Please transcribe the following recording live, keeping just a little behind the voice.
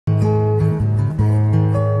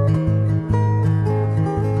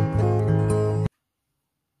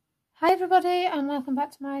everybody and welcome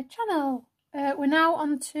back to my channel. We're now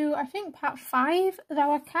on to, I think, part 5 of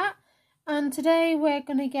our cat, and today we're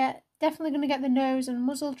definitely going to get the nose and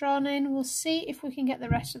muzzle drawn in. We'll see if we can get the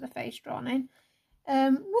rest of the face drawn in.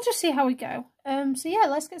 We'll just see how we go. So yeah,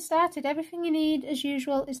 let's get started. Everything you need, as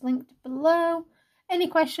usual, is linked below. Any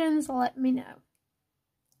questions, let me know.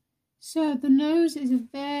 So the nose is a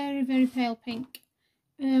very, very pale pink,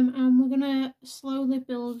 and we're going to slowly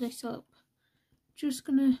build it up. Just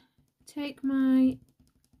going to take my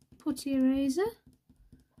putty eraser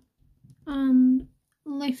and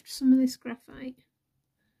lift some of this graphite.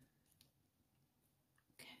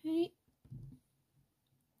 Okay.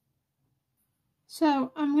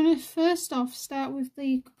 So I'm going to first off start with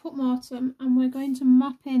the Caput Mortuum, and we're going to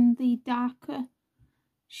map in the darker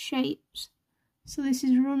shapes. So this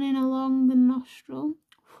is running along the nostril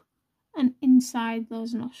and inside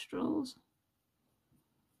those nostrils.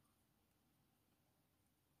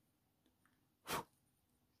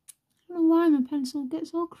 I don't know why my pencil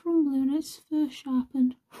gets all crumbly when it's first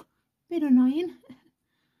sharpened. Bit annoying.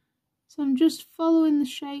 So I'm just following the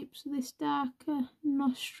shapes of this darker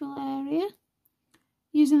nostril area.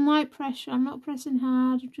 Using light pressure, I'm not pressing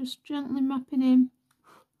hard, just gently mapping in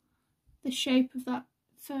the shape of that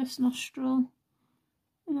first nostril.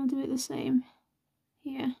 And I'll do it the same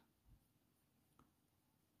here.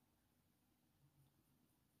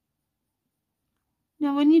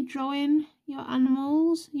 Now when you're drawing your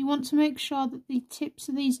animals, you want to make sure that the tips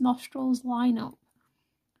of these nostrils line up.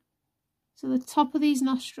 So the top of these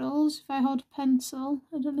nostrils, if I hold a pencil,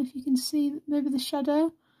 I don't know if you can see maybe the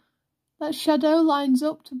shadow. That shadow lines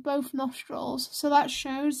up to both nostrils, so that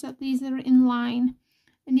shows that these are in line.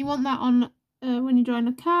 And you want that on when you're drawing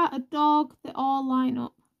a cat, a dog, they all line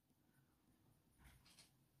up.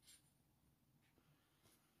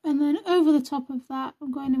 And then over the top of that,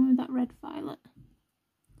 I'm going in with that red violet.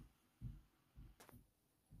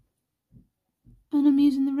 And I'm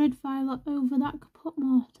using the red violet over that Caput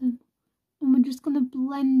Mortuum. And we're just going to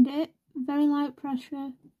blend it, very light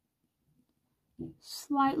pressure,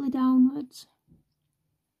 slightly downwards.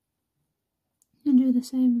 And do the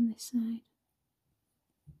same on this side.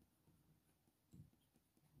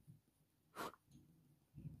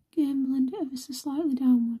 Again, blend it ever so slightly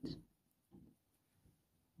downwards.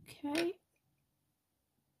 Okay.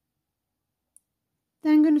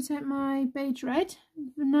 Then I'm going to take my Beige Red,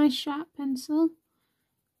 with a nice sharp pencil.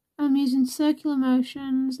 I'm using circular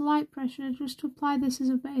motions, light pressure, just to apply this as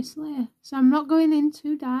a base layer. So I'm not going in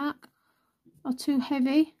too dark or too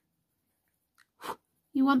heavy.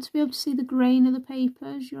 You want to be able to see the grain of the paper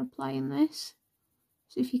as you're applying this.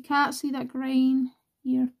 So if you can't see that grain,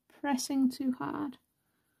 you're pressing too hard.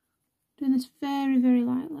 Doing this very, very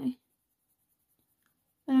lightly.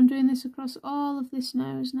 And I'm doing this across all of this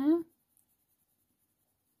nose now.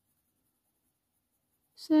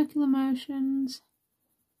 Circular motions.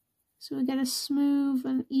 So we get a smooth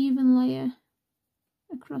and even layer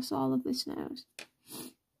across all of this nose.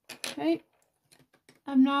 Okay,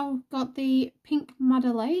 I've now got the pink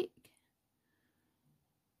Madder Lake.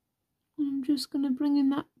 I'm just going to bring in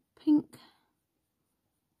that pink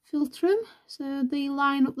philtrum, so the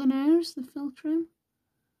line up the nose, the philtrum.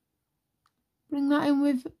 Bring that in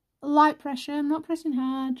with light pressure, I'm not pressing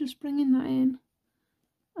hard, just bringing that in.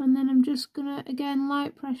 And then I'm just going to, again,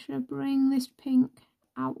 light pressure, bring this pink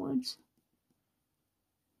outwards.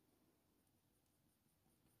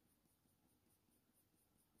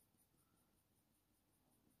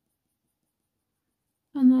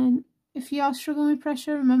 And then if you are struggling with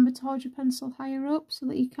pressure, remember to hold your pencil higher up so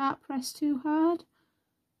that you can't press too hard.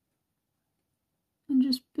 And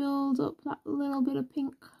just build up that little bit of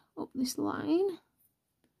pink up this line.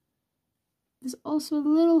 There's also a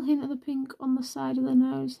little hint of the pink on the side of the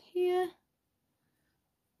nose here.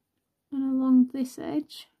 And along this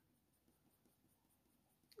edge.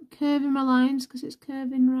 Curving my lines because it's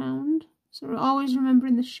curving round. So we're always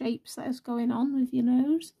remembering the shapes that is going on with your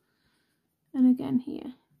nose. And again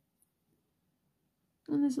here.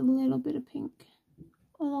 And there's a little bit of pink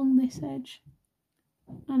along this edge.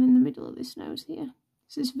 And in the middle of this nose here.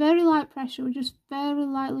 So it's very light pressure, we're just very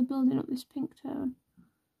lightly building up this pink tone.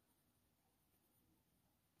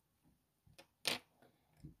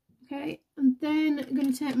 Okay, and then I'm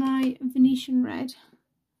going to take my Venetian Red.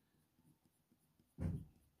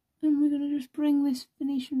 And we're going to just bring this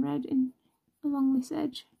Venetian Red in along this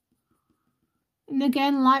edge. And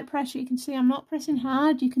again, light pressure, you can see I'm not pressing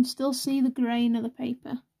hard, you can still see the grain of the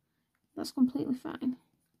paper. That's completely fine.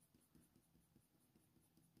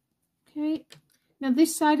 Okay, now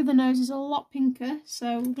this side of the nose is a lot pinker,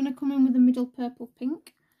 so we're going to come in with a middle purple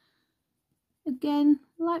pink. Again,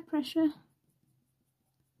 light pressure.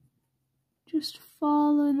 just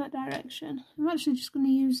follow in that direction. I'm actually just going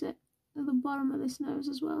to use it at the bottom of this nose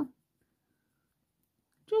as well,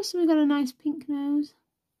 just so we got a nice pink nose.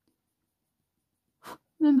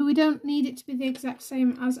 Remember, we don't need it to be the exact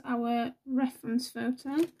same as our reference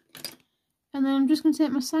photo. And then I'm just going to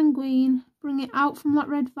take my Sanguine, bring it out from that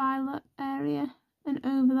red violet area and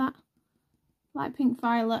over that light pink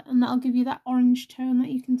violet, and that'll give you that orange tone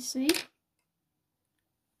that you can see.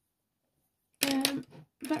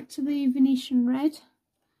 Back to the Venetian Red.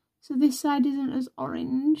 So this side isn't as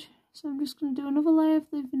orange, so I'm just going to do another layer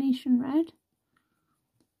of the Venetian Red.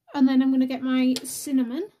 And then I'm going to get my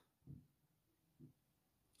cinnamon.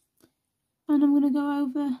 And I'm going to go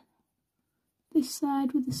over this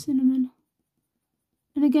side with the cinnamon.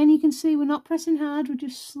 And again, you can see we're not pressing hard, we're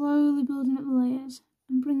just slowly building up the layers.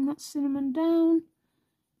 And bring that cinnamon down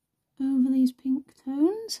over these pink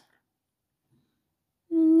tones.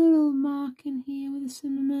 And a little mark in here with the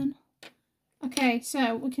cinnamon. Okay,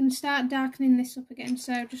 so we can start darkening this up again.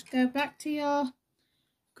 So just go back to your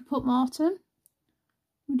Caput Mortuum.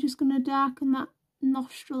 We're just going to darken that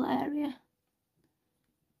nostril area.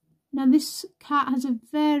 Now this cat has a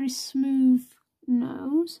very smooth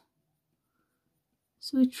nose,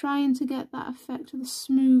 so we're trying to get that effect of the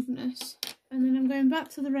smoothness. And then I'm going back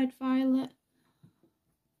to the red violet.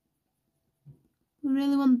 We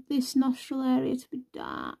really want this nostril area to be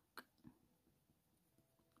dark.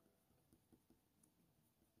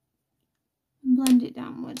 And blend it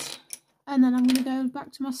downwards. And then I'm going to go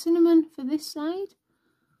back to my cinnamon for this side,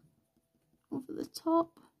 over the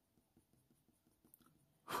top.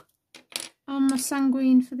 And my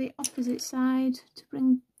Sanguine for the opposite side to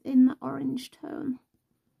bring in that orange tone.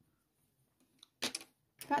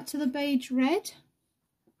 Back to the Beige Red.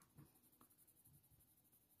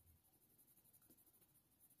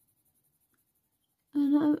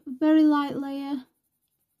 And a very light layer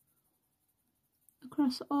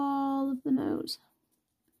across all of the nose.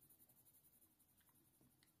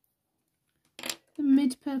 The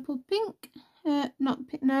mid purple pink, not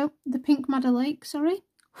pink, no, the pink Madder Lake, sorry.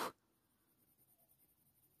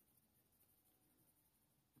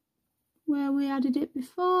 Where we added it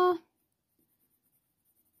before.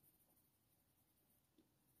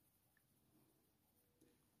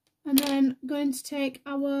 And then going to take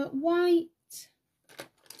our white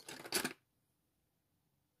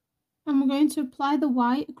and we're going to apply the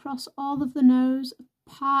white across all of the nose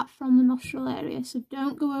apart from the nostril area. So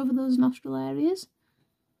don't go over those nostril areas.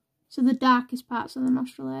 So the darkest parts of the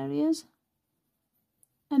nostril areas.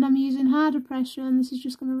 And I'm using harder pressure, and this is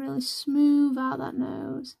just going to really smooth out that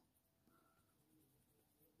nose.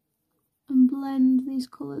 And blend these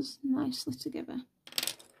colours nicely together.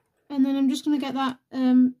 And then I'm just going to get that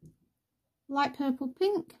light purple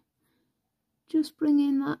pink. Just bring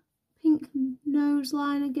in that pink nose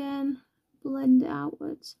line again. Blend it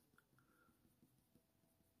outwards.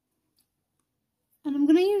 And I'm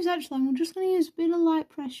going to use, actually, I'm just going to use a bit of light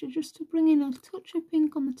pressure just to bring in a touch of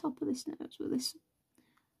pink on the top of this nose with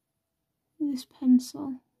this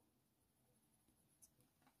pencil.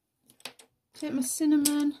 Take my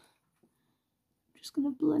cinnamon. Just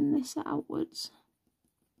going to blend this outwards.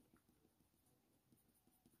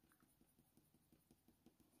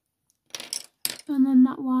 And then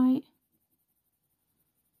that white.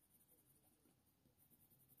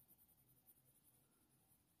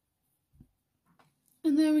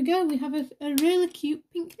 And there we go, we have a really cute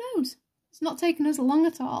pink nose. It's not taken us long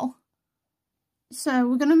at all. So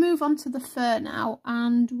we're going to move on to the fur now,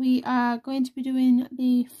 and we are going to be doing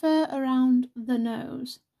the fur around the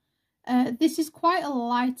nose. This is quite a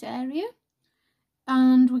light area,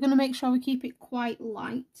 and we're going to make sure we keep it quite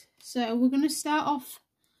light. So we're going to start off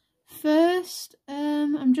first.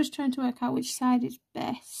 I'm just trying to work out which side is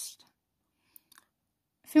best.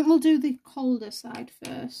 I think we'll do the colder side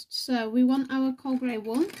first. So we want our coal grey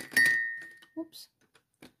one, whoops,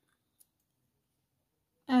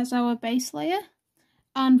 as our base layer.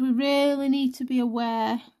 And we really need to be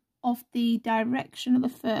aware of the direction of the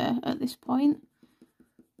fur at this point.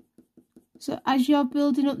 So as you're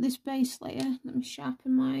building up this base layer, let me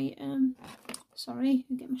sharpen my,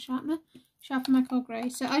 get my sharpener, sharpen my coal grey.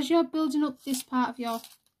 So as you're building up this part of your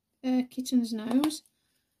kitten's nose,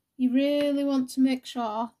 you really want to make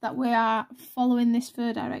sure that we are following this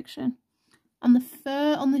fur direction. And the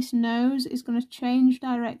fur on this nose is going to change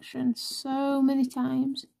direction so many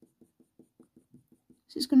times.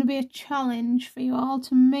 So it's going to be a challenge for you all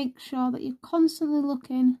to make sure that you're constantly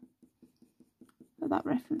looking at that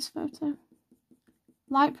reference photo.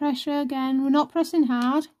 Light pressure again, we're not pressing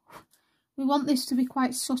hard. We want this to be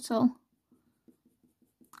quite subtle.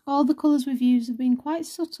 All the colours we've used have been quite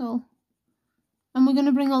subtle. And we're going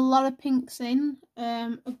to bring a lot of pinks in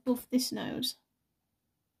above this nose.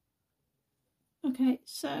 Okay,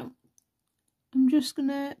 so I'm just going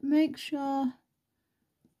to make sure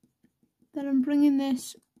that I'm bringing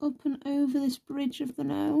this up and over this bridge of the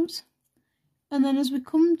nose. And then as we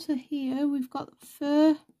come to here, we've got the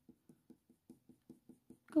fur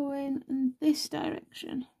going in this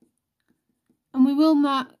direction. And we will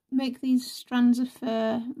make these strands of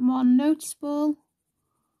fur more noticeable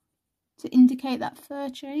to indicate that fur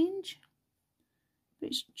change.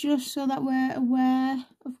 But it's just so that we're aware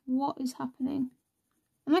of what is happening.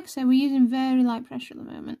 And like I said, we're using very light pressure at the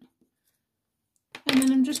moment. And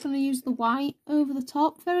then I'm just going to use the white over the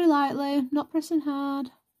top very lightly, not pressing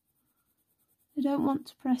hard. I don't want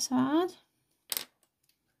to press hard.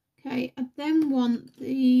 Okay, I then want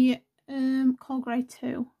the coal grey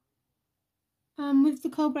 2. And with the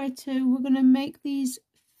coal grey 2, we're going to make these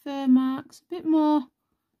fur marks a bit more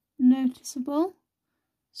noticeable.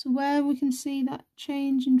 So where we can see that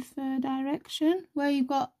change in fur direction, where you've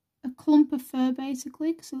got a clump of fur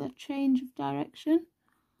basically, so that change of direction,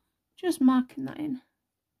 just marking that in.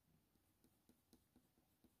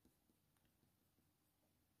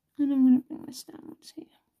 And I'm going to bring this downwards here.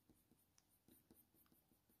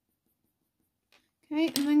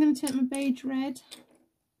 Okay, and I'm going to take my beige red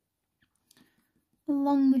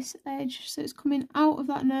along this edge, so it's coming out of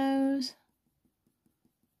that nose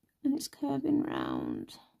and it's curving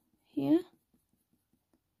round here.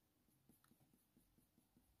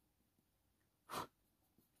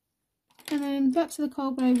 And then back to the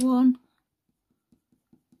coal grey 1.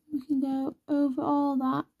 We can go over all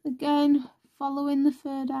that, again following the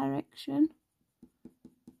fur direction.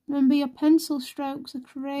 Remember, your pencil strokes are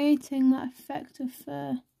creating that effect of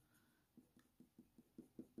fur.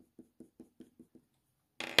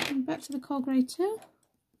 And back to the coal grey 2.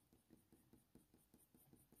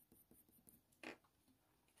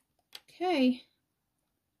 Okay,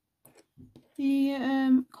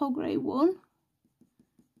 the coal grey 1.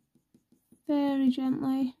 Very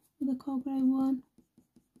gently with the coal grey 1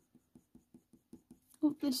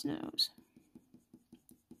 up this nose.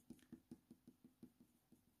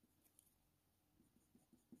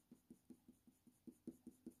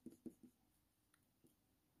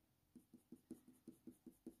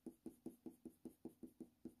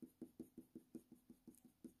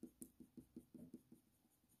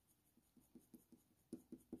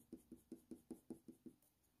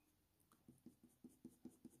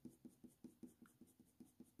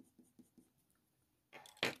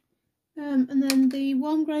 And then the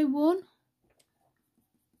warm grey 1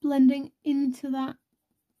 blending into that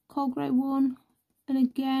coal grey 1, and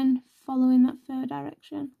again following that fur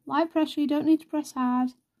direction. Light pressure, you don't need to press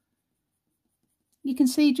hard. You can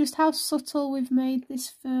see just how subtle we've made this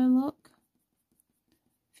fur look.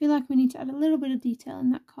 I feel like we need to add a little bit of detail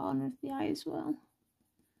in that corner of the eye as well.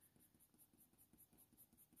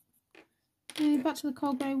 Okay, back to the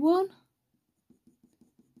coal grey 1.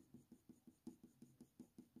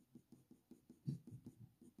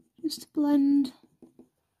 Just to blend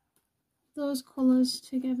those colours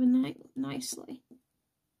together nicely.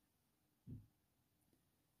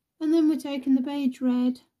 And then we're taking the beige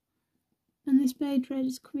red, and this beige red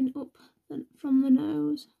is coming up from the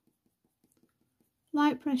nose.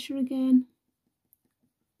 Light pressure again.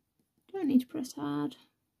 Don't need to press hard.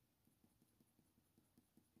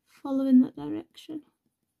 Following that direction.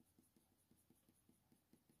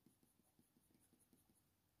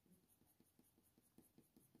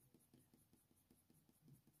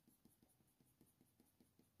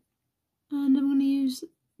 And I'm going to use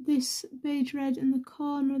this beige red in the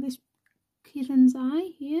corner of this kitten's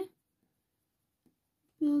eye here,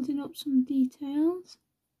 building up some details.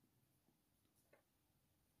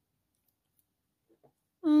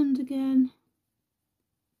 And again,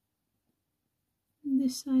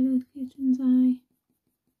 this side of the kitten's eye,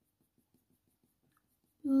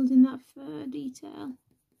 building that fur detail.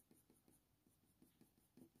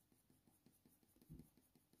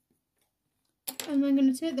 And I'm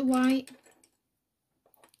going to take the white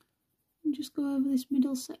and just go over this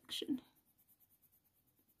middle section.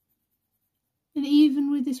 And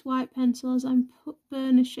even with this white pencil, as I'm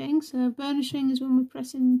burnishing, so burnishing is when we're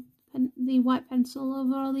pressing the white pencil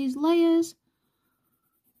over all these layers,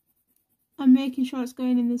 I'm making sure it's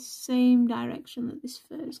going in the same direction that this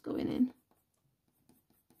fur is going in.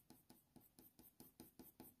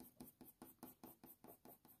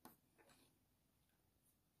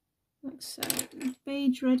 Like so.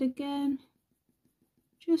 Beige red again,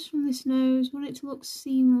 just from this nose. I want it to look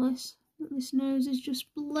seamless, that this nose is just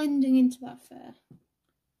blending into that fur.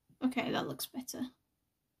 Okay, that looks better.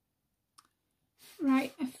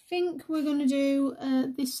 Right, I think we're going to do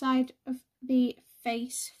this side of the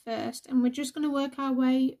face first, and we're just going to work our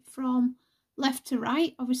way from left to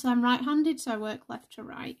right. Obviously I'm right-handed, so I work left to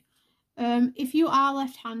right. If you are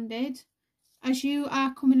left-handed, as you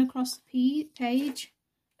are coming across the page,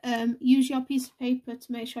 use your piece of paper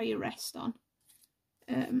to make sure you rest on.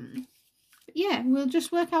 But yeah, we'll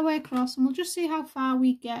just work our way across and we'll just see how far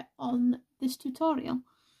we get on this tutorial.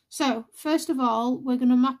 So, first of all, we're going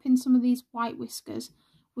to map in some of these white whiskers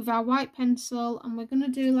with our white pencil, and we're going to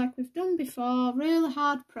do like we've done before, really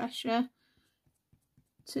hard pressure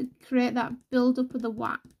to create that build-up of the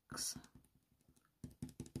wax.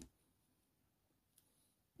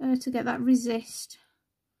 To get that resist.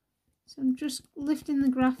 So I'm just lifting the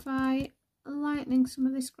graphite, lightening some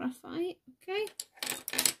of this graphite, okay?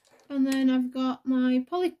 And then I've got my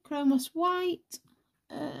Polychromos white.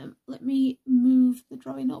 Let me move the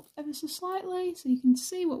drawing up ever so slightly so you can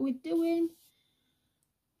see what we're doing.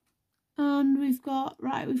 And we've got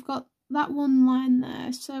that one line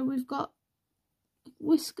there. So we've got a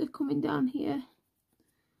whisker coming down here.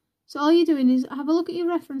 So all you're doing is have a look at your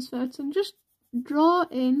reference photo and just draw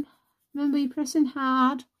in. Remember, you're pressing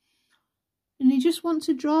hard. And you just want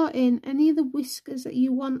to draw in any of the whiskers that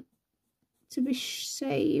you want to be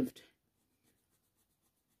saved.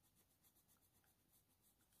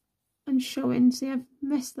 And showing. See, I've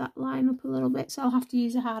messed that line up a little bit, so I'll have to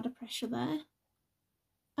use a harder pressure there.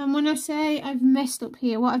 And when I say I've messed up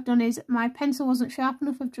here, what I've done is my pencil wasn't sharp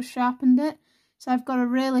enough, I've just sharpened it. So I've got a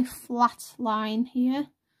really flat line here,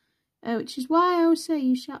 which is why I always say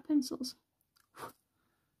use sharp pencils.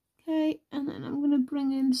 Okay, and then I'm going to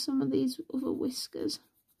bring in some of these other whiskers.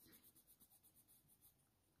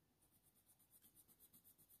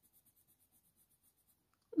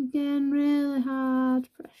 Again, really hard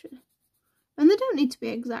pressure. And they don't need to be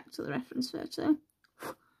exact to the reference photo.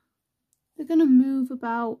 They're going to move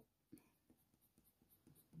about.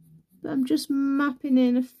 But I'm just mapping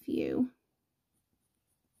in a few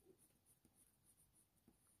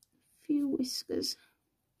whiskers.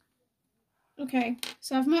 Okay,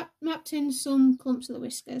 so I've mapped in some clumps of the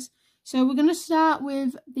whiskers. So we're going to start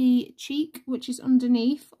with the cheek, which is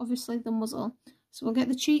underneath, obviously, the muzzle. So we'll get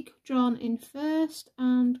the cheek drawn in first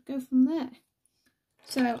and go from there.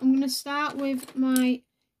 So I'm going to start with my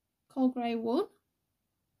coal grey one.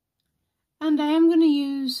 And I am going to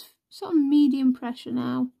use sort of medium pressure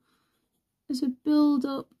now as a build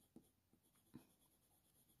up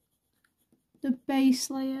the base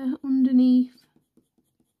layer underneath.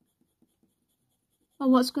 Or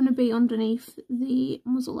what's going to be underneath the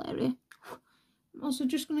muzzle area. I'm also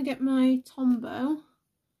just going to get my Tombow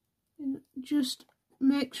and just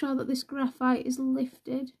make sure that this graphite is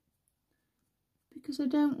lifted, because I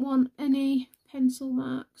don't want any pencil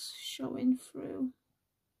marks showing through.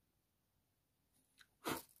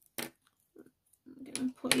 I'm going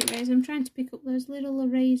to put eraser. I'm trying to pick up those little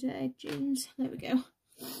eraser edgings. There we go.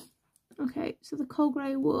 Okay, so the coal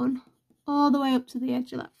grey one all the way up to the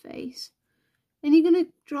edge of that face. Then you're going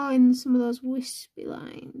to draw in some of those wispy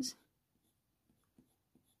lines.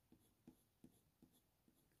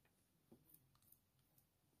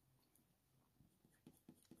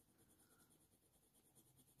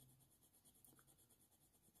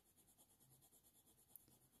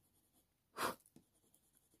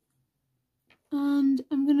 And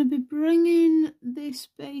I'm going to be bringing this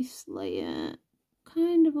base layer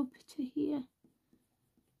kind of up to here.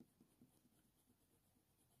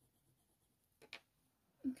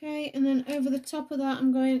 Okay, and then over the top of that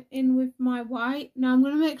I'm going in with my white. Now I'm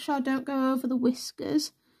going to make sure I don't go over the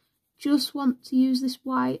whiskers. Just want to use this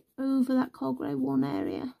white over that coal grey one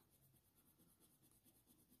area.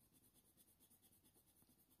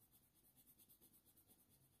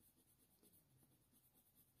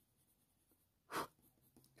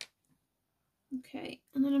 Okay,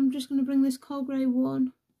 and then I'm just going to bring this coal grey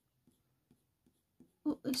one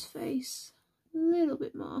up this face a little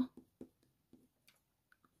bit more.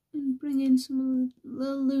 And bring in some of the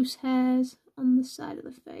little loose hairs on the side of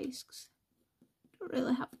the face, because I don't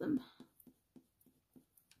really have them.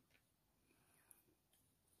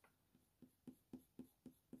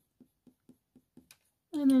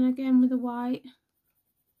 And then again with the white,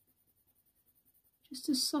 just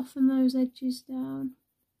to soften those edges down.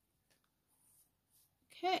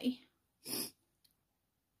 Okay,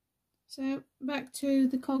 so back to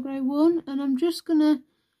the coal grey one, and I'm just gonna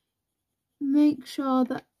make sure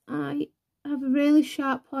that I have a really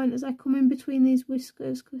sharp point as I come in between these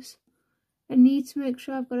whiskers, because I need to make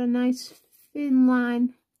sure I've got a nice thin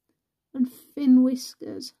line and thin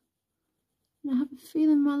whiskers. And I have a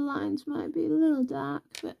feeling my lines might be a little dark,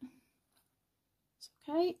 but it's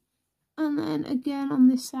okay. And then again on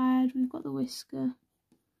this side we've got the whisker.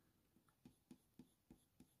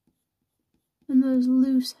 And those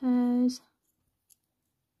loose hairs.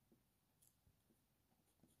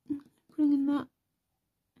 Bringing that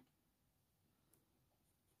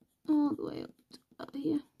all the way up to about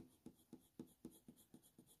here.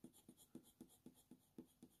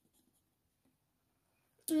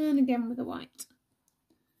 And again with the white.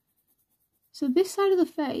 So this side of the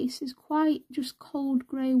face is quite just cold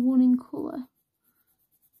grey 1 in colour.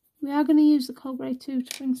 We are going to use the cold grey 2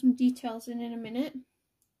 to bring some details in a minute.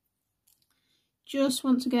 Just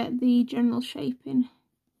want to get the general shaping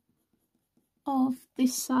of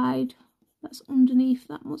this side that's underneath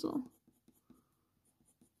that muzzle.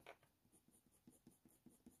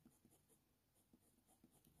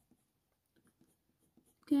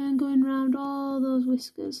 Again, going around all those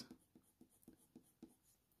whiskers.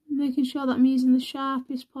 Making sure that I'm using the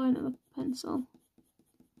sharpest point of the pencil.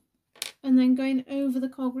 And then going over the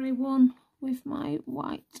cold grey 1 with my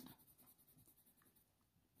white.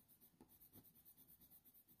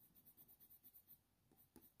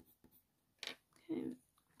 Okay.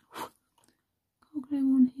 Cold grey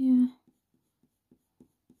 1 here.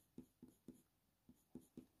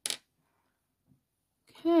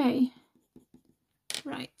 Okay.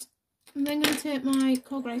 Right. I'm then going to take my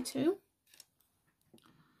cold grey 2.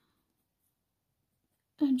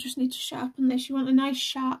 And just need to sharpen this. You want a nice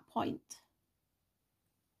sharp point.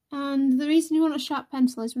 And the reason you want a sharp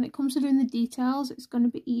pencil is when it comes to doing the details, it's going to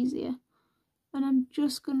be easier. And I'm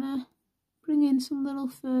just going to bring in some little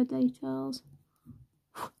fur details.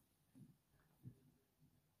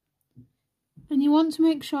 And you want to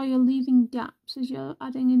make sure you're leaving gaps as you're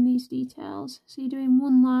adding in these details. So you're doing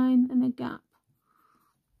 1 line and a gap.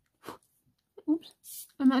 Oops.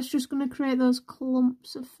 And that's just going to create those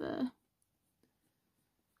clumps of fur.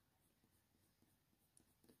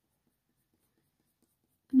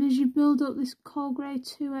 And as you build up this cold grey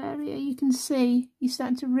 2 area, you can see, you're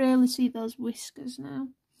starting to really see those whiskers now.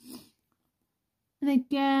 And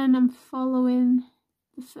again, I'm following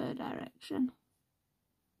the fur direction.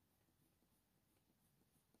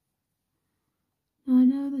 Now I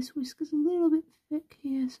know this whisker's a little bit thick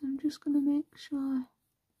here, so I'm just going to make sure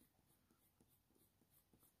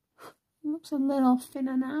it looks a little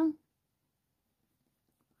thinner now.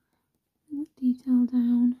 Bring that detail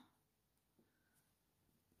down.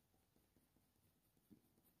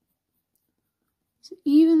 So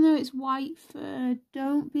even though it's white fur,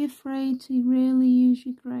 don't be afraid to really use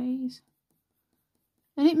your greys.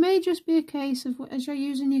 And it may just be a case of, as you're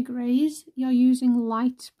using your greys, you're using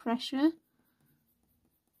light pressure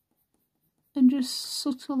and just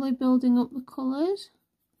subtly building up the colours.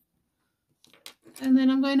 And then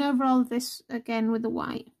I'm going over all of this again with the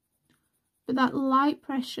white. But that light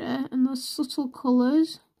pressure and those subtle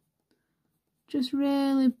colours just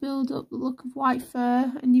really build up the look of white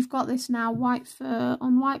fur. And you've got this now, white fur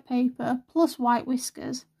on white paper plus white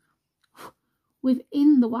whiskers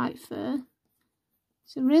within the white fur.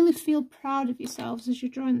 So really feel proud of yourselves as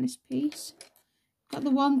you're drawing this piece. Got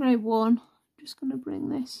the 1 grey 1. I'm just going to bring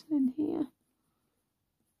this in here.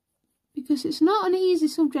 Because it's not an easy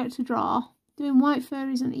subject to draw. Doing white fur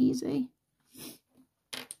isn't easy.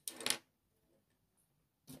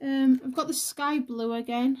 I've got the sky blue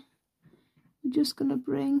again. We're just going to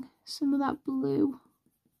bring some of that blue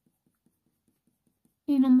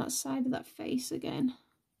in on that side of that face again.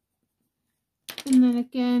 And then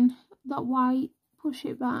again, that white, push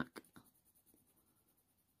it back.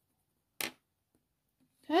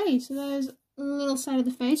 Okay, so there's a little side of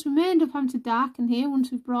the face. We may end up having to darken here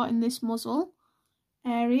once we've brought in this muzzle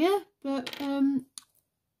area, but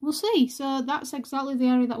we'll see. So that's exactly the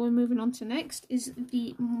area that we're moving on to next, is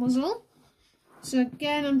the muzzle. So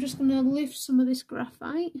again, I'm just going to lift some of this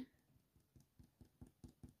graphite.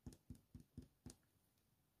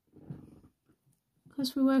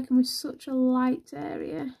 Because we're working with such a light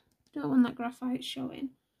area, don't want that graphite showing.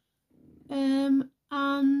 And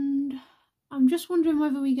I'm just wondering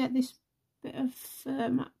whether we get this bit of fur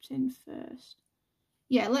mapped in first.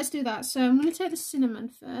 Yeah, let's do that. So I'm going to take the cinnamon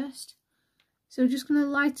first. So we're just going to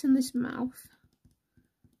lighten this mouth.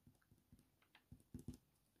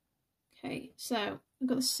 Okay, so I've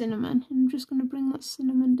got the cinnamon. I'm just going to bring that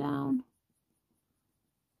cinnamon down.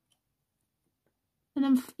 And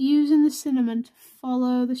I'm using the cinnamon to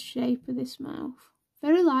follow the shape of this mouth.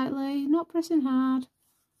 Very lightly, not pressing hard.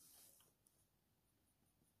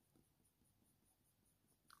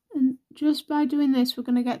 And just by doing this, we're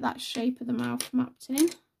going to get that shape of the mouth mapped in.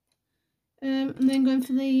 And then going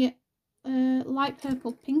for the light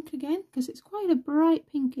purple pink again, because it's quite a bright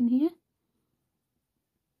pink in here.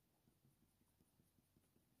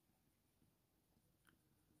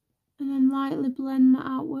 and then lightly blend that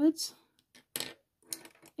outwards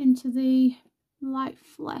into the light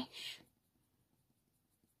flesh.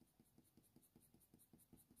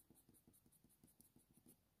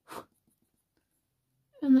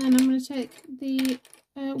 And then I'm going to take the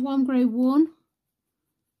warm grey 1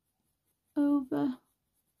 over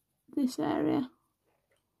this area.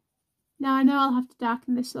 Now I know I'll have to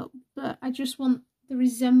darken this up, but I just want the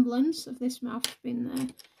resemblance of this mouth being there.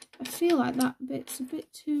 I feel like that bit's a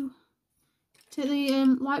bit too... Take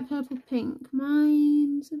the light purple pink.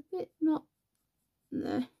 Mine's a bit not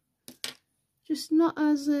there. Just not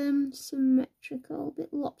as symmetrical, a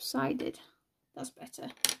bit lopsided. That's better.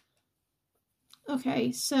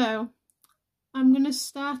 Okay, so I'm going to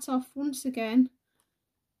start off once again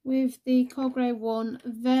with the cold grey 1,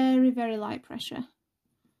 very, very light pressure.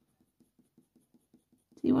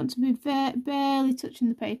 So you want to be barely touching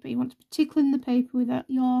the paper. You want to be tickling the paper with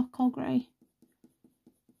your cold grey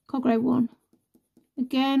 1.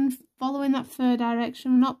 Again, following that fur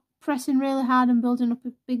direction. We're not pressing really hard and building up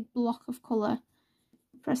a big block of colour.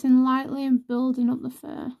 Pressing lightly and building up the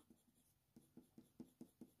fur.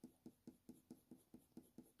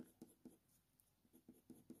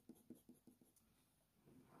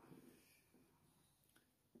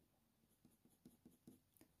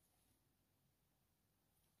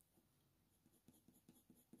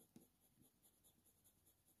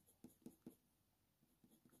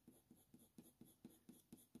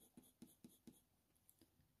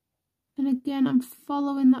 And again, I'm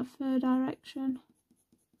following that fur direction.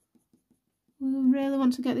 We really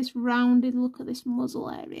want to get this rounded look at this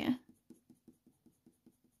muzzle area.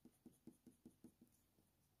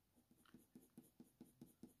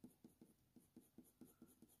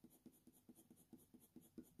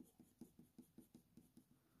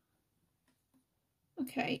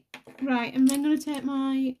 Okay, right, I'm then going to take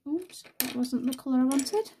my... Oops, that wasn't the colour I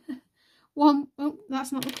wanted. Oh,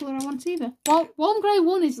 that's not the colour I want either. Warm grey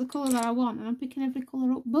 1 is the colour that I want, and I'm picking every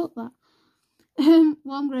colour up but that.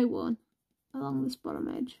 Warm grey 1 along this bottom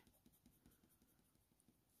edge.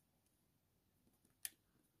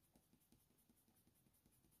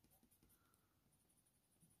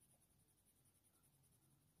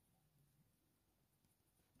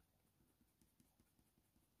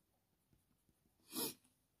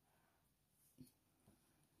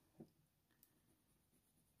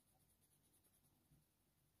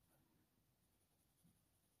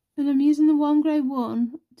 And I'm using the warm grey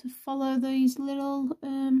 1 to follow these little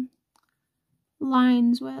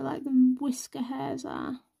lines where like the whisker hairs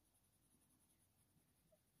are.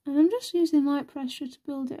 And I'm just using light pressure to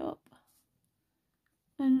build it up.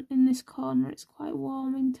 And in this corner it's quite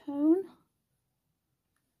warm in tone.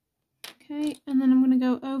 Okay, and then I'm going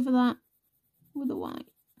to go over that with a white.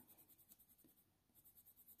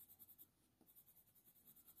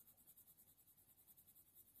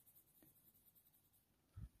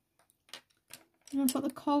 And I've got the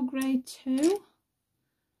cold grey 2, and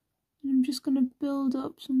I'm just going to build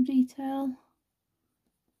up some detail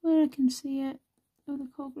where I can see it of the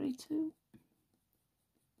cold grey 2.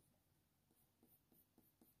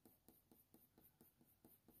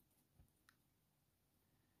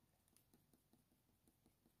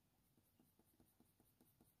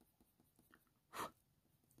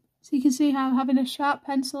 So you can see how having a sharp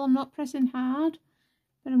pencil, I'm not pressing hard,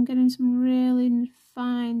 but I'm getting some really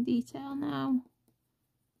fine detail now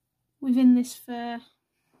within this fur.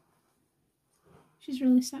 She's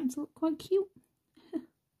really starting to look quite cute.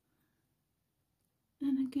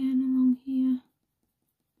 And again along here.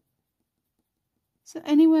 So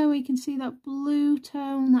anywhere we can see that blue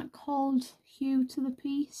tone, that cold hue to the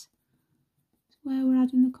piece, is where we're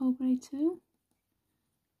adding the cold grey 2.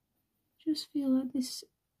 Just feel like this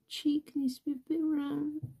cheek needs to be a bit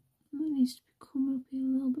round, and it needs to be coming up here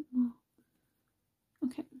a little bit more.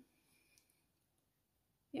 Okay.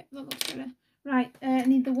 Yeah, that looks better. Right, I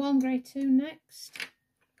need the warm grey 2 next.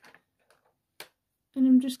 And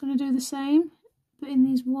I'm just going to do the same, but in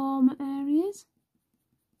these warmer areas.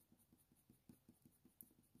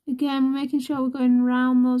 Again, we're making sure we're going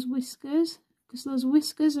round those whiskers, because those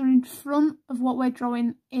whiskers are in front of what we're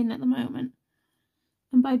drawing in at the moment.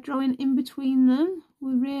 And by drawing in between them,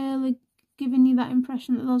 we're really giving you that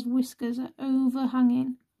impression that those whiskers are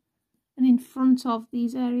overhanging and in front of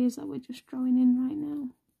these areas that we're just drawing in right now.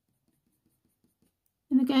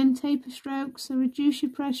 And again, taper strokes, so reduce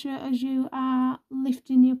your pressure as you are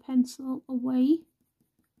lifting your pencil away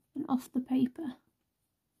and off the paper.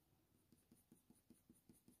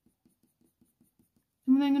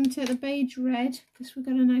 And we're then going to take the beige red, because we've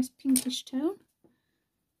got a nice pinkish tone,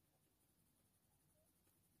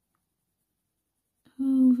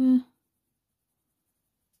 over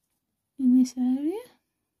this area.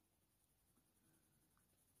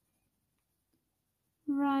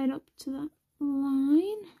 Right up to that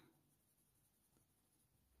line.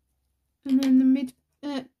 And then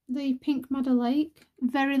the pink Madder Lake,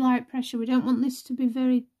 very light pressure. We don't want this to be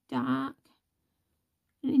very dark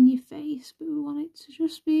and in your face, but we want it to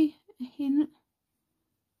just be a hint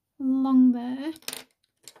along there.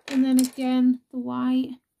 And then again, the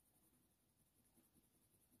white.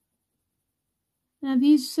 Now I've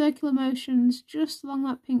used circular motions just along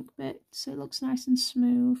that pink bit so it looks nice and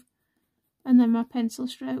smooth. And then my pencil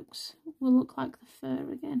strokes will look like the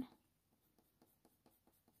fur again.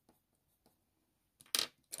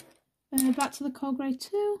 Back to the Cold Grey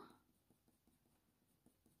 2.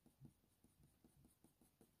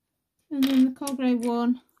 And then the Cold Grey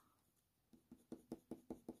 1.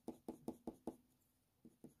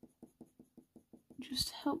 Just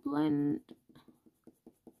to help blend.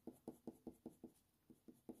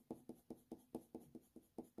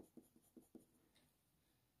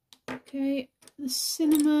 Okay, the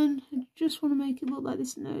cinnamon, I just want to make it look like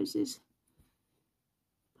this nose is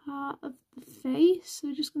part of the face. So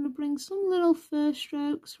we're just going to bring some little fur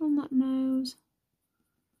strokes from that nose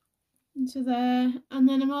into there. And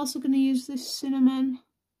then I'm also going to use this cinnamon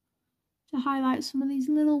to highlight some of these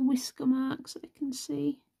little whisker marks that I can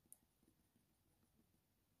see.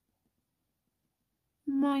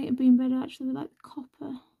 Might have been better actually with like the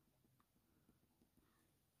copper.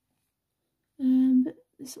 But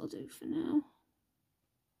this will do for now.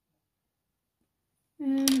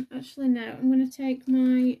 Actually no, I'm going to take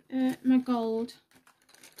my my gold.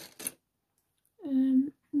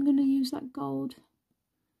 I'm going to use that gold.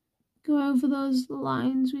 Go over those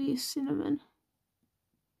lines with your cinnamon.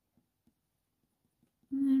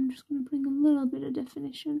 And then I'm just going to bring a little bit of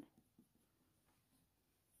definition.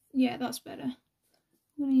 Yeah, that's better.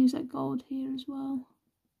 I'm going to use that gold here as well.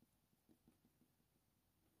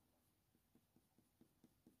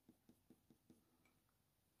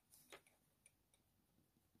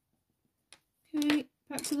 Okay,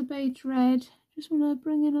 back to the Beige Red. Just want to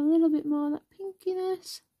bring in a little bit more of that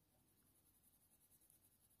pinkiness.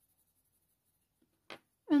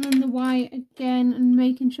 And then the white again, and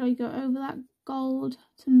making sure you go over that gold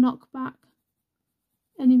to knock back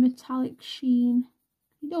any metallic sheen.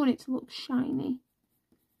 You don't want it to look shiny.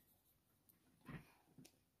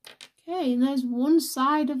 Okay, and there's one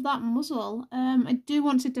side of that muzzle. I do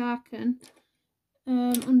want to darken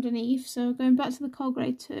underneath, so going back to the Cold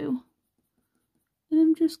Grey 2. And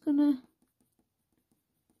I'm just gonna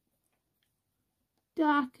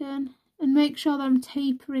darken and make sure that I'm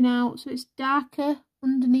tapering out so it's darker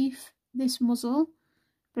underneath this muzzle,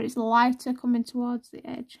 but it's lighter coming towards the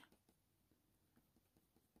edge.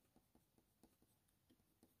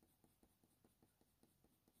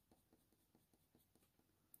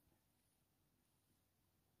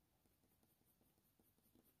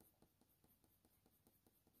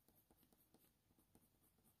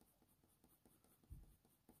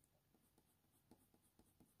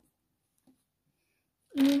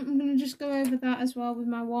 I'm going to just go over that as well with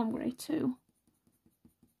my warm grey too.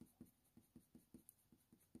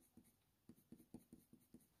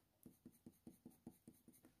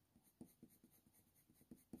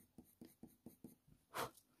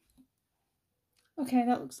 Okay,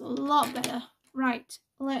 that looks a lot better. Right,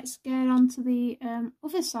 let's get on to the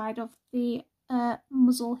other side of the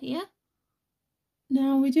muzzle here.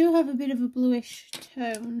 Now we do have a bit of a bluish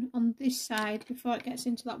tone on this side before it gets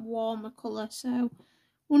into that warmer colour, so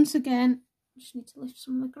once again, I just need to lift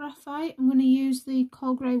some of the graphite. I'm going to use the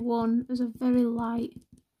Cold Grey 1 as a very light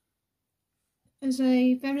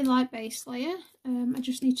base layer. I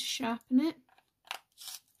just need to sharpen it.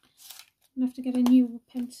 I'm going to have to get a new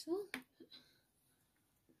pencil.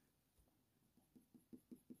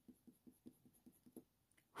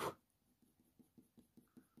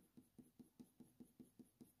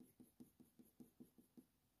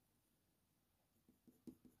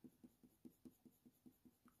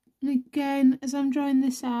 And again, as I'm drawing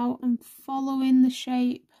this out, I'm following the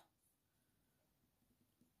shape.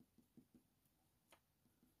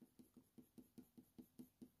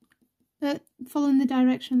 Following the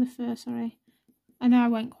direction of the fur, sorry. I know I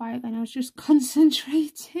went quiet then, I was just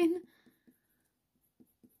concentrating.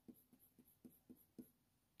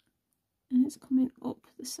 And it's coming up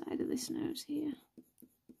the side of this nose here.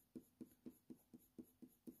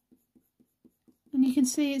 And you can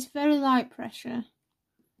see it's very light pressure.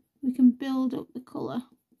 We can build up the colour.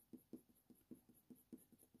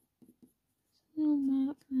 Little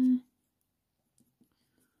mark there.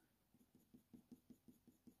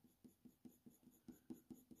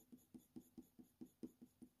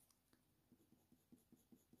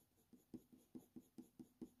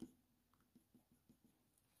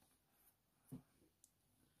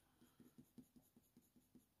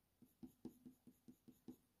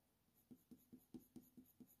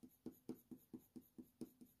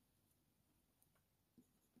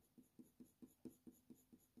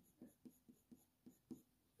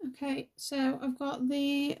 Okay, so I've got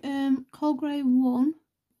the coal grey one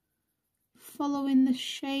following the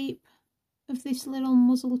shape of this little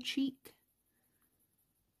muzzle cheek.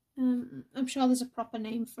 I'm sure there's a proper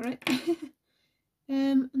name for it.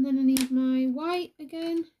 And then I need my white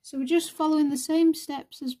again. So we're just following the same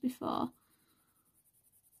steps as before.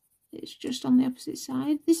 It's just on the opposite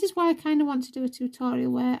side. This is why I kind of want to do a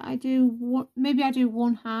tutorial where I do maybe I do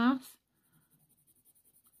one half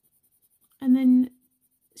and then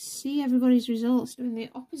see everybody's results doing the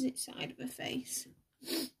opposite side of a face.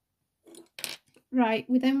 Right,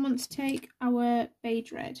 we then want to take our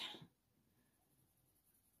beige red,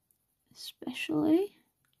 especially.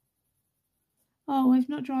 Oh, I've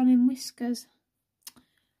not drawn in whiskers.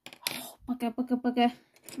 Oh, bugger.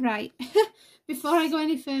 Right, before I go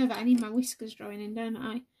any further, I need my whiskers drawing in, don't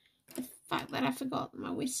I? The fact that I forgot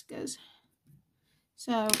my whiskers.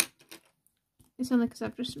 So, it's only because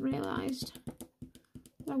I've just realised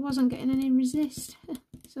I wasn't getting any resist.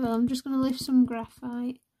 So I'm just going to lift some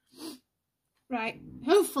graphite. Right,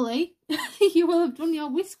 hopefully you will have done your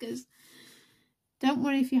whiskers. Don't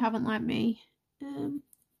worry if you haven't, like me.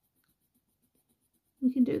 We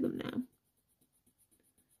can do them now.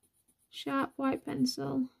 Sharp white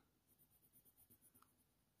pencil.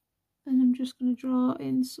 And I'm just going to draw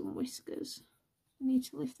in some whiskers. I need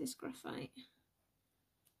to lift this graphite.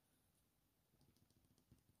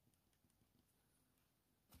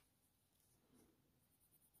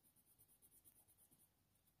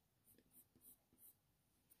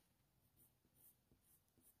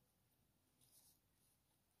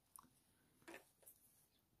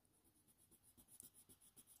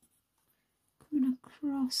 Coming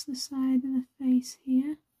across the side of the face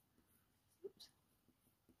here. Oops.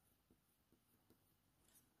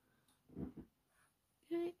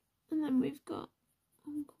 Okay, and then we've got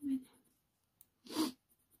one coming.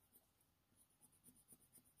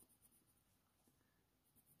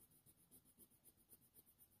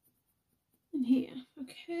 And here,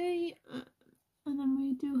 okay, and then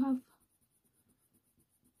we do have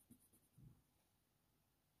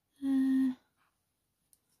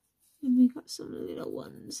and we got some little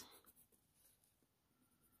ones.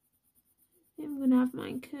 I'm going to have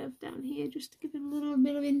mine curved down here just to give it a little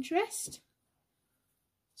bit of interest.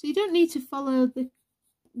 So you don't need to follow the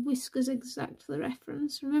whiskers exact for the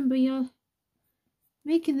reference. Remember, you're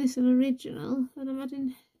making this an original, and I'm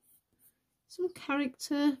adding some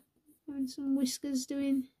character, having some whiskers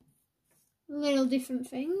doing little different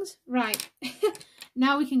things. Right,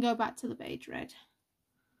 now we can go back to the beige red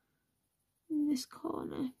in this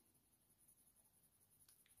corner.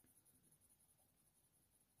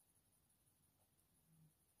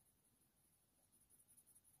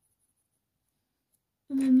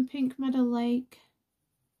 And then the pink Meadow Lake.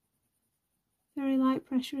 Very light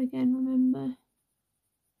pressure again, remember.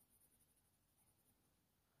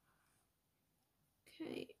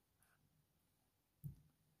 Okay.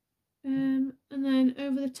 And then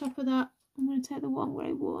over the top of that, I'm going to take the warm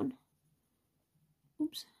grey one.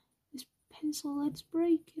 Oops, this pencil lead's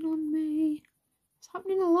breaking on me. It's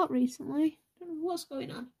happening a lot recently. I don't know what's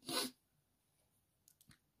going on.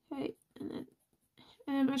 Okay, and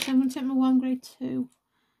then actually I'm going to take my warm grey too.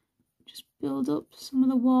 Just build up some of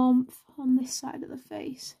the warmth on this side of the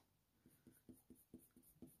face.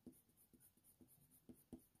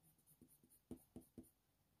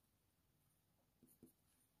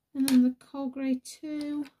 And then the coal grey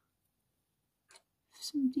too, for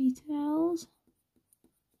some details.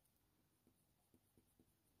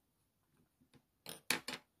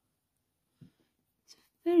 It's a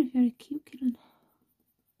very, very cute kitten.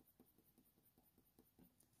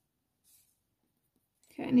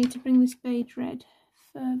 Okay, I need to bring this beige red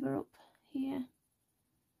further up here.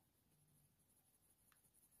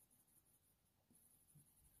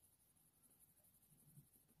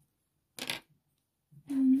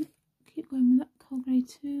 And keep going with that coal grey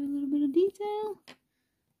too, a little bit of detail.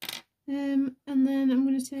 And then I'm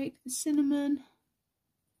going to take the cinnamon,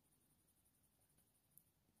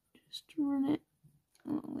 just run it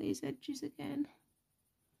along these edges again.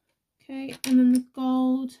 Okay, and then the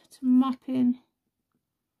gold to mop in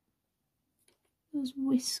those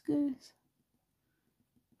whiskers.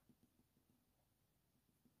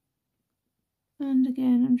 And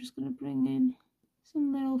again, I'm just going to bring in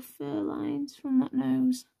some little fur lines from that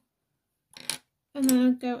nose. And then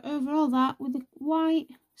I'll go over all that with the white.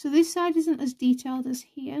 So this side isn't as detailed as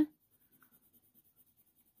here.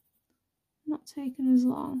 Not taking as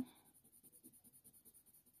long.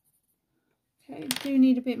 Okay, I do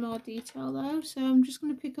need a bit more detail though. So I'm just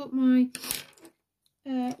going to pick up my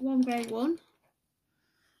warm grey one.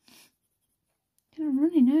 Got a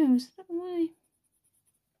runny nose, I don't know why.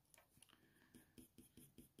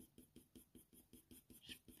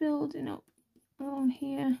 building up along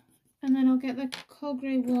here, and then I'll get the coal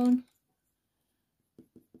grey one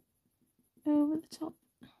over the top.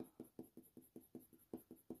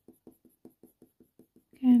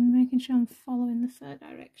 Again, making sure I'm following the fur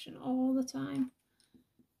direction all the time.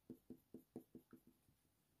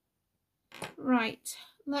 Right,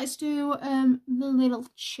 let's do the little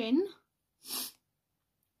chin.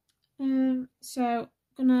 So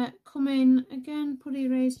gonna come in again, putty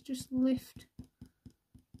eraser, just lift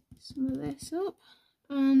some of this up,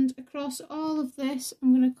 and across all of this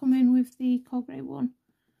I'm gonna come in with the coal grey one.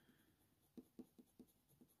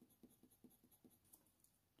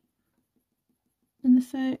 And the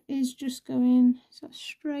fur is just going sort of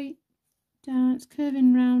straight down. It's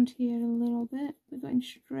curving round here a little bit, but going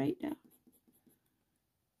straight down.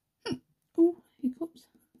 Oh, hiccups.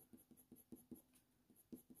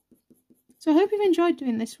 So I hope you've enjoyed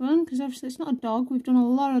doing this one, because obviously it's not a dog. We've done a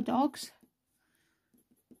lot of dogs.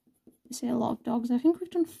 I say a lot of dogs. I think we've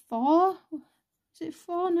done 4. Is it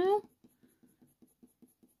 4 now?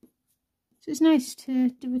 So it's nice to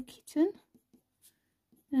do a kitten.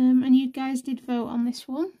 And you guys did vote on this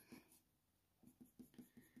one.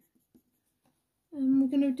 We're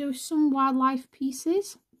going to do some wildlife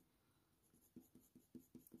pieces.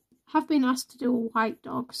 I have been asked to do a white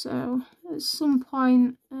dog, so at some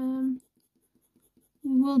point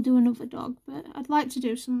we will do another dog, but I'd like to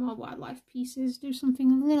do some more wildlife pieces, do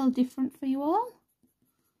something a little different for you all.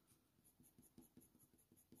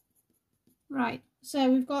 Right, so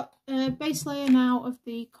we've got a base layer now of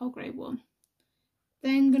the coal grey one.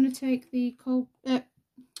 Then going to take the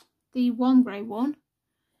warm grey one.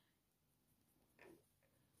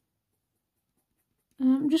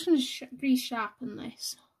 I'm just going to resharpen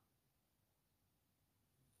this.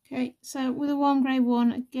 Okay, so with the warm grey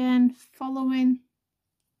one, again following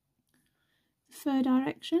the fur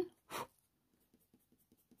direction.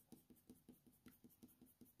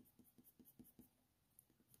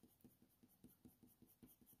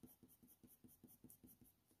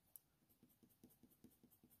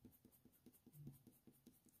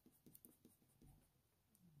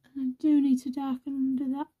 I do need to darken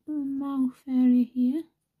under that mouth area here.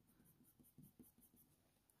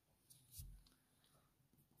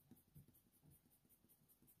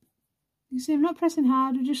 You see, I'm not pressing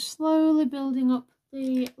hard, I'm just slowly building up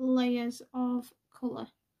the layers of colour.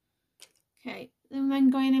 Okay, and then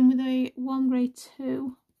going in with a warm grey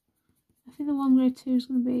 2. I think the warm grey 2 is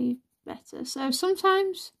going to be better. So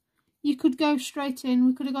sometimes you could go straight in,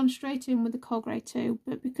 we could have gone straight in with the coal grey 2,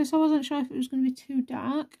 but because I wasn't sure if it was going to be too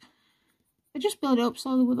dark, I just build it up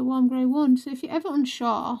slowly with a warm grey 1. So if you're ever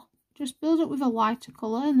unsure, just build it with a lighter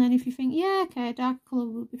colour, and then if you think, yeah, okay, a dark colour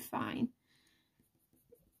will be fine,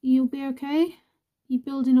 you'll be okay. You're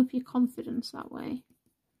building up your confidence that way.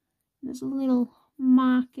 There's a little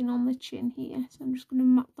marking on the chin here, so I'm just going to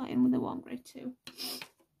map that in with a warm grey 2.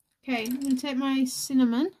 Okay, I'm going to take my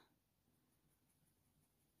cinnamon.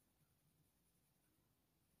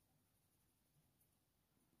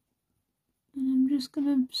 And I'm just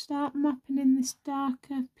going to start mapping in this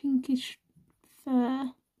darker pinkish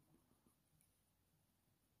fur.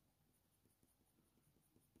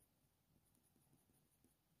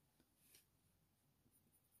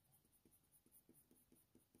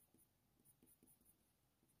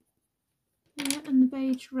 Yeah, and the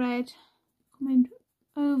beige red coming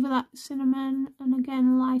over that cinnamon, and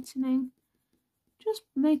again lightening, just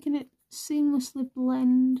making it seamlessly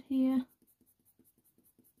blend here.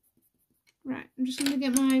 Right, I'm just going to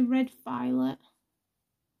get my red violet.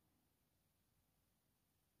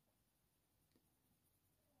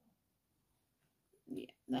 Yeah,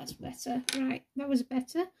 that's better. Right, that was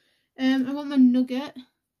better. I want my Nougat.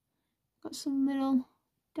 Got some little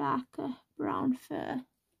darker brown fur.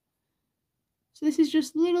 So this is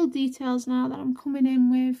just little details now that I'm coming in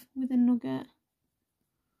with a Nougat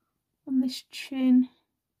on this chin.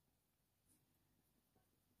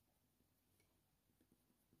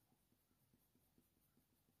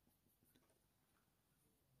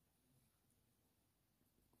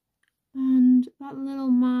 And that little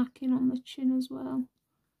marking on the chin as well.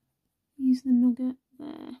 Use the Nougat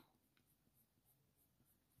there.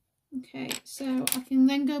 Okay, so I can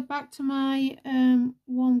then go back to my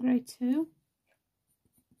warm grey 2.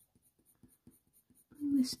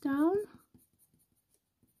 Bring this down.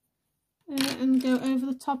 And go over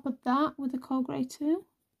the top of that with the coal grey 2.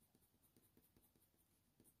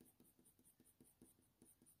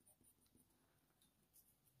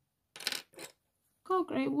 Coal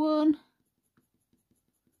grey 1.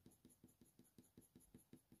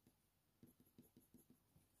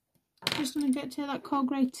 Just going to get to that coal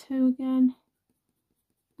grey 2 again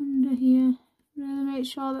under here, Really make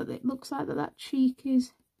sure that it looks like that cheek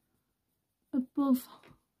is above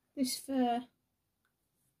this fur,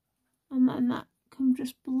 and then that can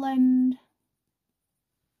just blend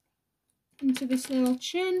into this little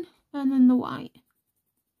chin, and then the white.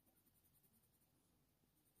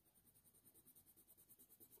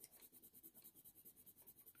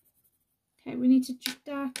 Okay, we need to just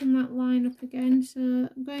darken that line up again, so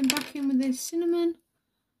I'm going back in with this cinnamon.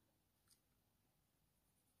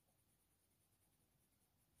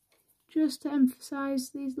 Just to emphasise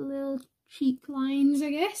these little cheek lines, I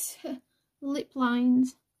guess. Lip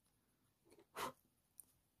lines.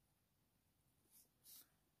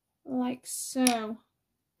 Like so.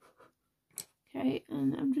 Okay,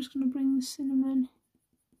 and I'm just going to bring the cinnamon.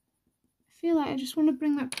 I feel like I just want to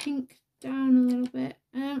bring that pink down a little bit.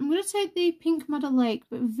 I'm going to take the pink Madder Lake,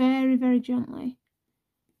 but very, very gently.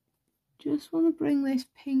 Just want to bring this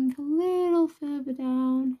pink a little further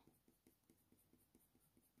down.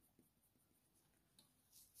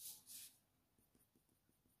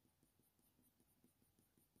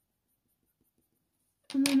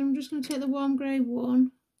 And then I'm just going to take the warm grey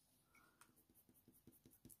one.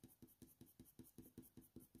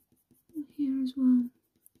 Here as well.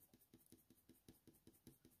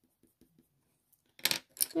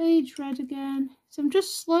 Beige red again. So I'm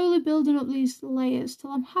just slowly building up these layers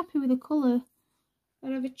till I'm happy with the colour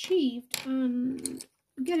that I've achieved. And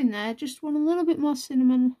I'm getting there. Just want a little bit more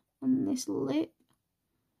cinnamon on this lip.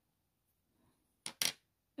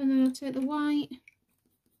 And then I'll take the white.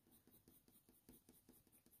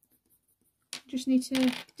 Just need to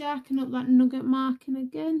darken up that nugget marking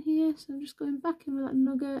again here. So I'm just going back in with that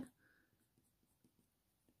nugget.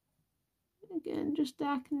 Again, just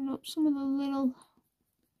darkening up some of the little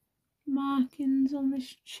markings on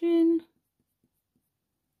this chin.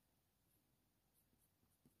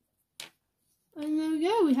 And there we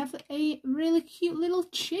go, we have a really cute little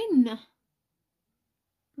chin.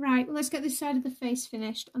 Right, let's get this side of the face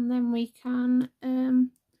finished, and then we can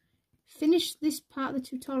finish this part of the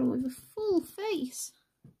tutorial with a full face.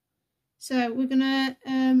 So we're gonna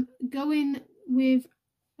go in with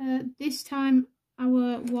this time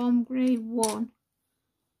our warm grey one,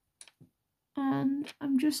 and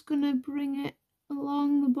I'm just gonna bring it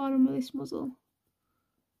along the bottom of this muzzle.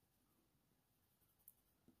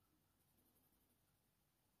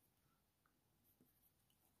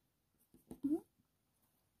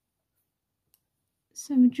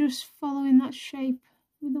 So we're just following that shape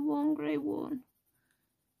with the warm grey one,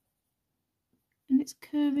 and it's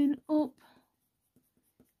curving up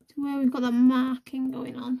to where we've got that marking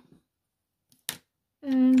going on.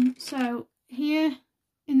 So here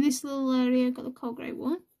in this little area I've got the cold grey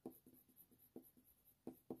one.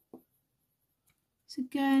 So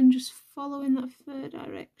again, just following that fur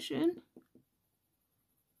direction.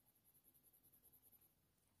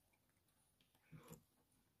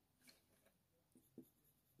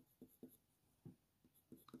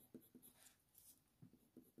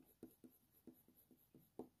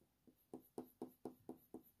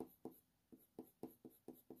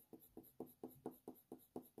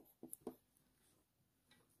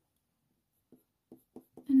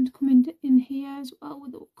 And coming in here as well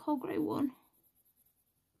with the cold grey one.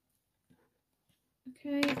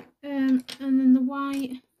 Okay, and then the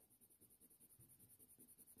white,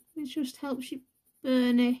 it just helps you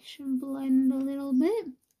burnish and blend a little bit.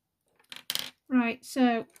 Right,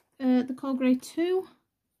 so the cold grey 2.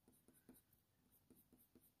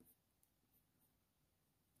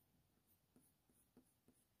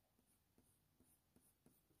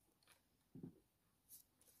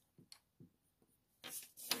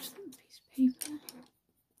 Just a piece of paper.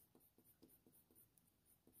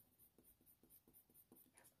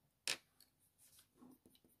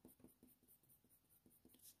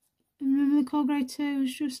 And remember, the cold grey 2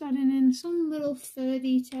 is just adding in some little fur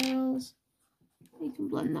details. You can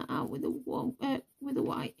blend that out with the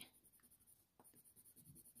white.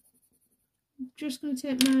 I'm just going to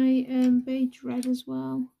take my beige red as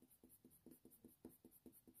well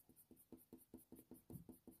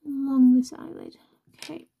along this eyelid.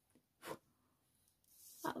 Okay,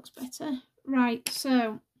 that looks better. Right,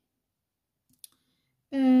 so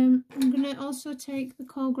I'm going to also take the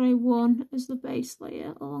cold grey 1 as the base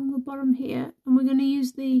layer along the bottom here, and we're going to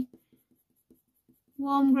use the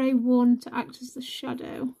warm grey 1 to act as the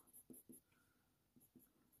shadow.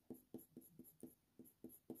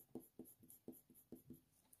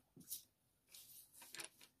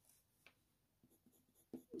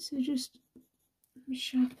 So just let me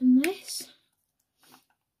sharpen this.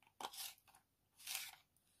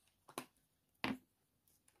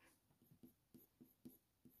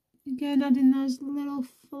 Again, adding those little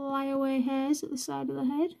flyaway hairs at the side of the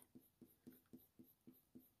head.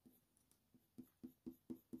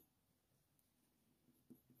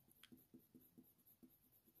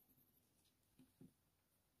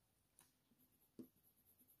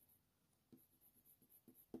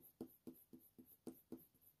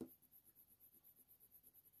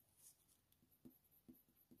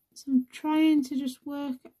 So I'm trying to just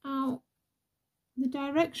work out the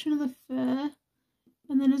direction of the fur,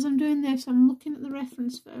 and then as I'm doing this I'm looking at the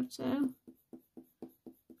reference photo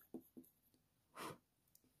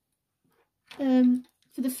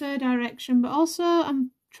for the fur direction, but also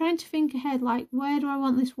I'm trying to think ahead, like where do I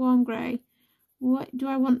want this warm grey? What do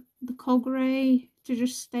I want the cold grey to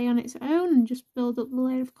just stay on its own and just build up the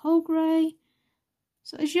layer of cold grey?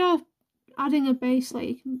 So as you're adding a base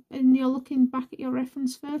layer and you're looking back at your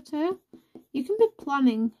reference photo, you can be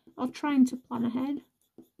planning or trying to plan ahead.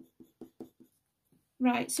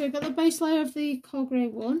 Right, so I've got the base layer of the cold grey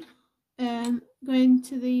one, going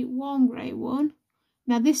to the warm grey one.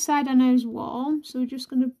 Now this side I know is warm, so we're just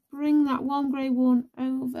going to bring that warm grey one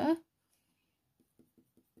over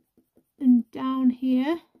and down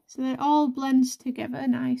here so that it all blends together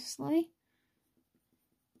nicely.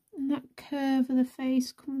 And that curve of the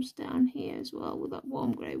face comes down here as well with that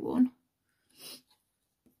warm grey one.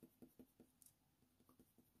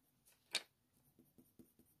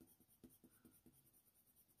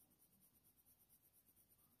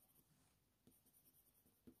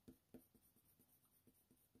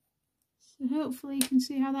 So hopefully you can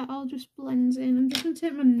see how that all just blends in. I'm just going to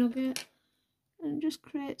take my Nougat and just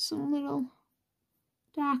create some little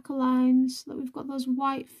darker lines so that we've got those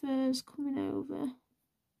white furs coming over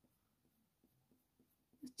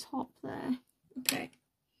the top there. Okay.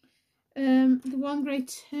 The warm grey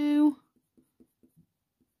 2,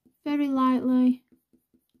 very lightly,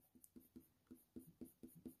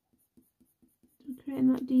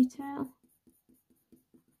 creating that detail.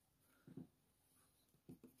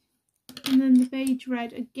 And then the beige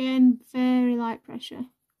red, again, very light pressure.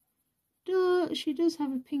 She does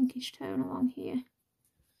have a pinkish tone along here.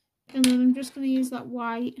 And then I'm just going to use that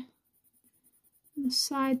white on the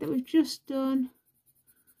side that we've just done,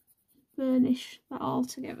 burnish that all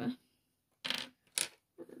together.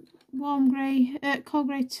 Warm grey, cold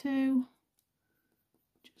grey 2,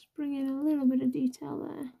 just bring in a little bit of detail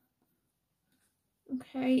there.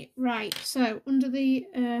 Okay, right, so under the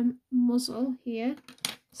muzzle here,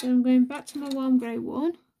 so I'm going back to my warm grey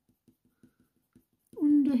 1,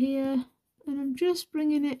 under here, and I'm just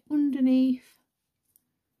bringing it underneath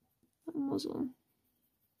that muzzle.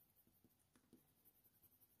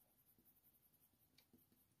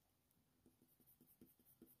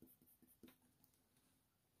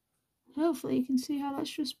 Hopefully you can see how that's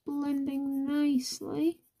just blending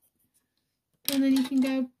nicely. And then you can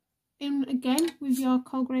go in again with your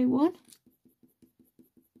cold grey 1.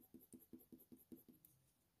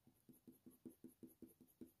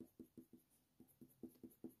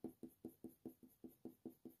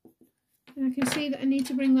 And I can see that I need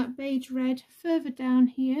to bring that beige red further down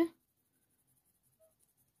here.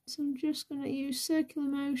 So I'm just going to use circular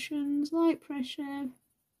motions, light pressure.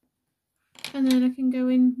 And then I can go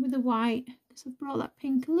in with the white because I've brought that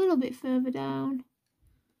pink a little bit further down.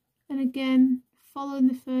 And again, following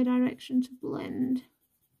the fur direction to blend.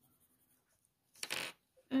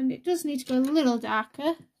 And it does need to go a little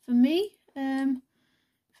darker for me, for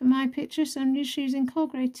my picture. So I'm just using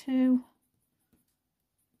cold grey 2.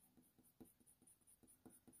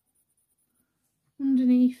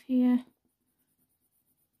 Underneath here.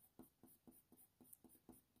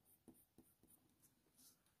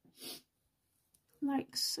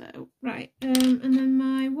 Like so. Right, and then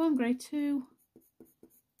my warm grey 2.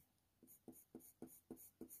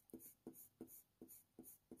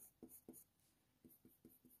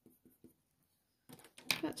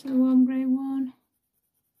 Back to the warm grey 1.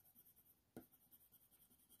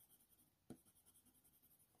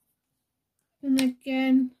 And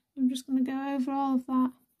again, I'm just going to go over all of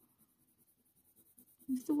that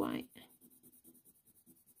with the white.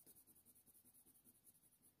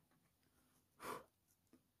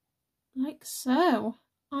 Like so.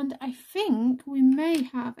 And I think we may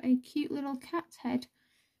have a cute little cat head.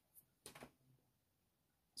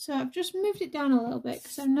 So I've just moved it down a little bit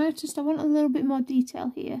because I've noticed I want a little bit more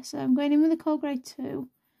detail here. So I'm going in with the cold grey 2.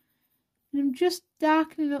 And I'm just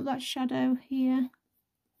darkening up that shadow here.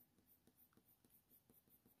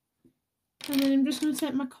 And then I'm just going to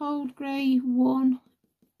take my cold grey 1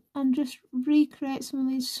 and just recreate some of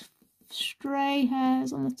these stray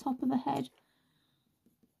hairs on the top of the head.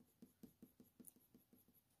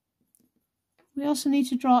 We also need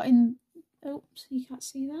to draw in, oops, you can't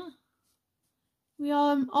see that. We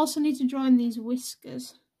also need to draw in these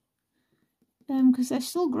whiskers because they're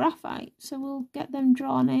still graphite, so we'll get them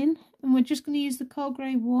drawn in, and we're just going to use the cold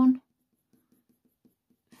grey one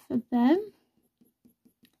for them.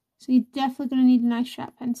 So you're definitely going to need a nice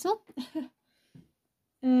sharp pencil.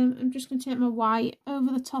 I'm just going to take my white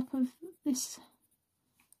over the top of this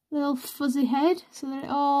little fuzzy head so that it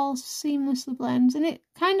all seamlessly blends, and it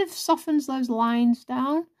kind of softens those lines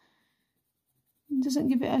down. It doesn't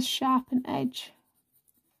give it as sharp an edge,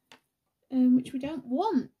 which we don't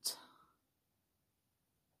want.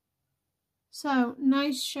 So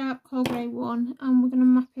nice sharp cold grey one, and we're going to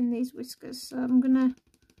map in these whiskers. So I'm going to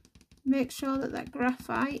make sure that that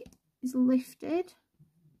graphite is lifted,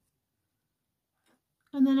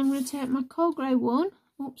 and then I'm going to take my cold grey one.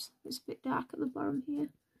 Oops, it's a bit dark at the bottom here.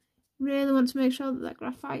 Really want to make sure that that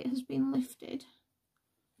graphite has been lifted,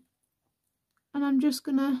 and I'm just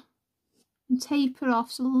going to taper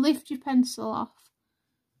off. So lift your pencil off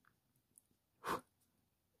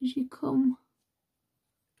as you come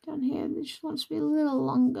down here. It just wants to be a little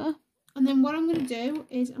longer. And then what I'm going to do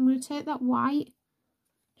is I'm going to take that white,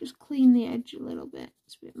 just clean the edge a little bit,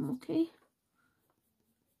 it's a bit mucky,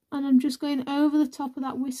 and I'm just going over the top of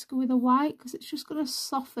that whisker with a white because it's just going to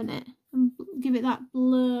soften it and give it that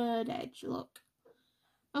blurred edge look.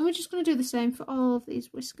 And we're just going to do the same for all of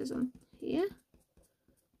these whiskers on here.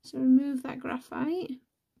 So remove that graphite.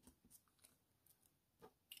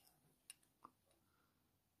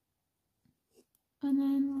 And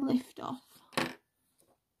then lift off.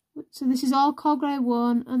 So this is all cold grey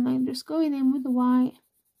one, and then just going in with the white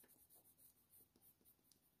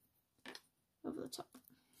over the top.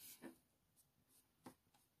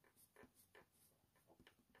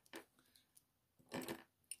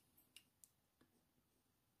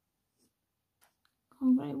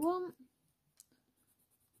 Cold grey one.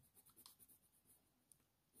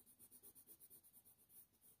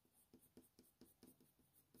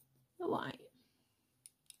 The white.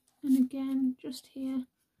 And again, just here.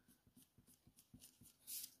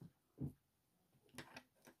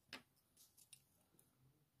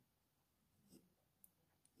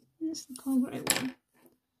 This is the cold grey one.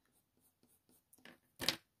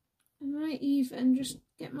 I might even just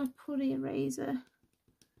get my putty eraser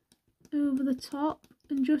over the top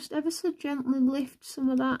and just ever so gently lift some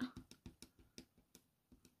of that,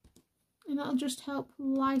 and that'll just help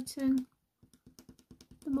lighten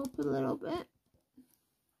them up a little bit.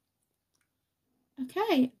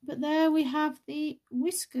 Okay, but there we have the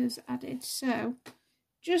whiskers added. So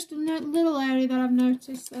just a little area that I've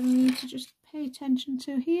noticed that I need to just pay attention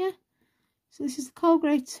to here. So this is the cold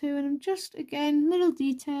grey 2, and I'm just, again, little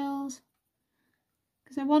details,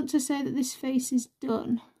 because I want to say that this face is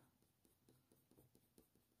done.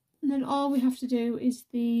 And then all we have to do is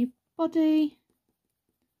the body.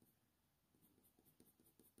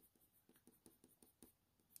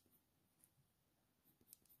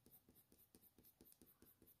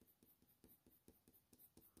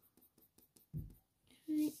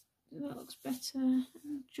 Okay, that looks better.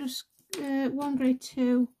 Just one grey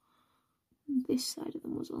 2 on this side of the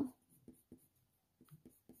muzzle.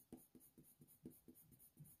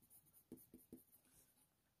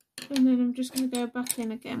 And then I'm just going to go back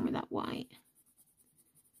in again with that white.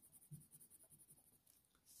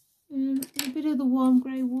 A bit of the warm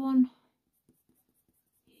grey one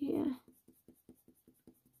here.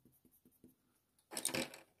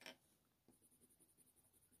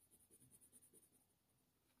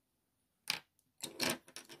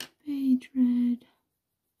 Beige red.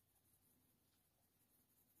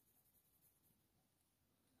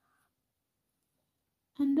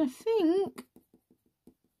 And I think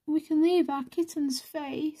we can leave our kitten's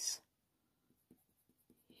face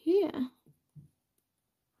here.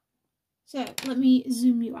 So let me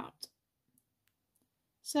zoom you out.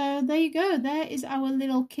 So there you go, there is our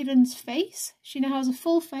little kitten's face. She now has a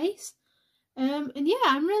full face. And yeah,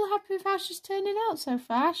 I'm really happy with how she's turning out so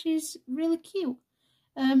far. She's really cute.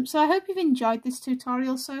 So I hope you've enjoyed this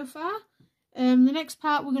tutorial so far. The next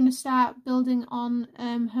part we're going to start building on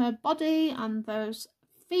her body and those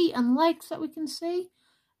feet and legs that we can see.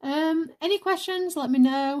 Any questions, let me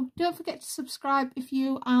know. Don't forget to subscribe if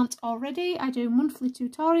you aren't already. I do monthly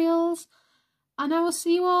tutorials, and I will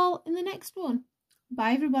see you all in the next one.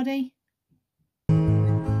 Bye everybody.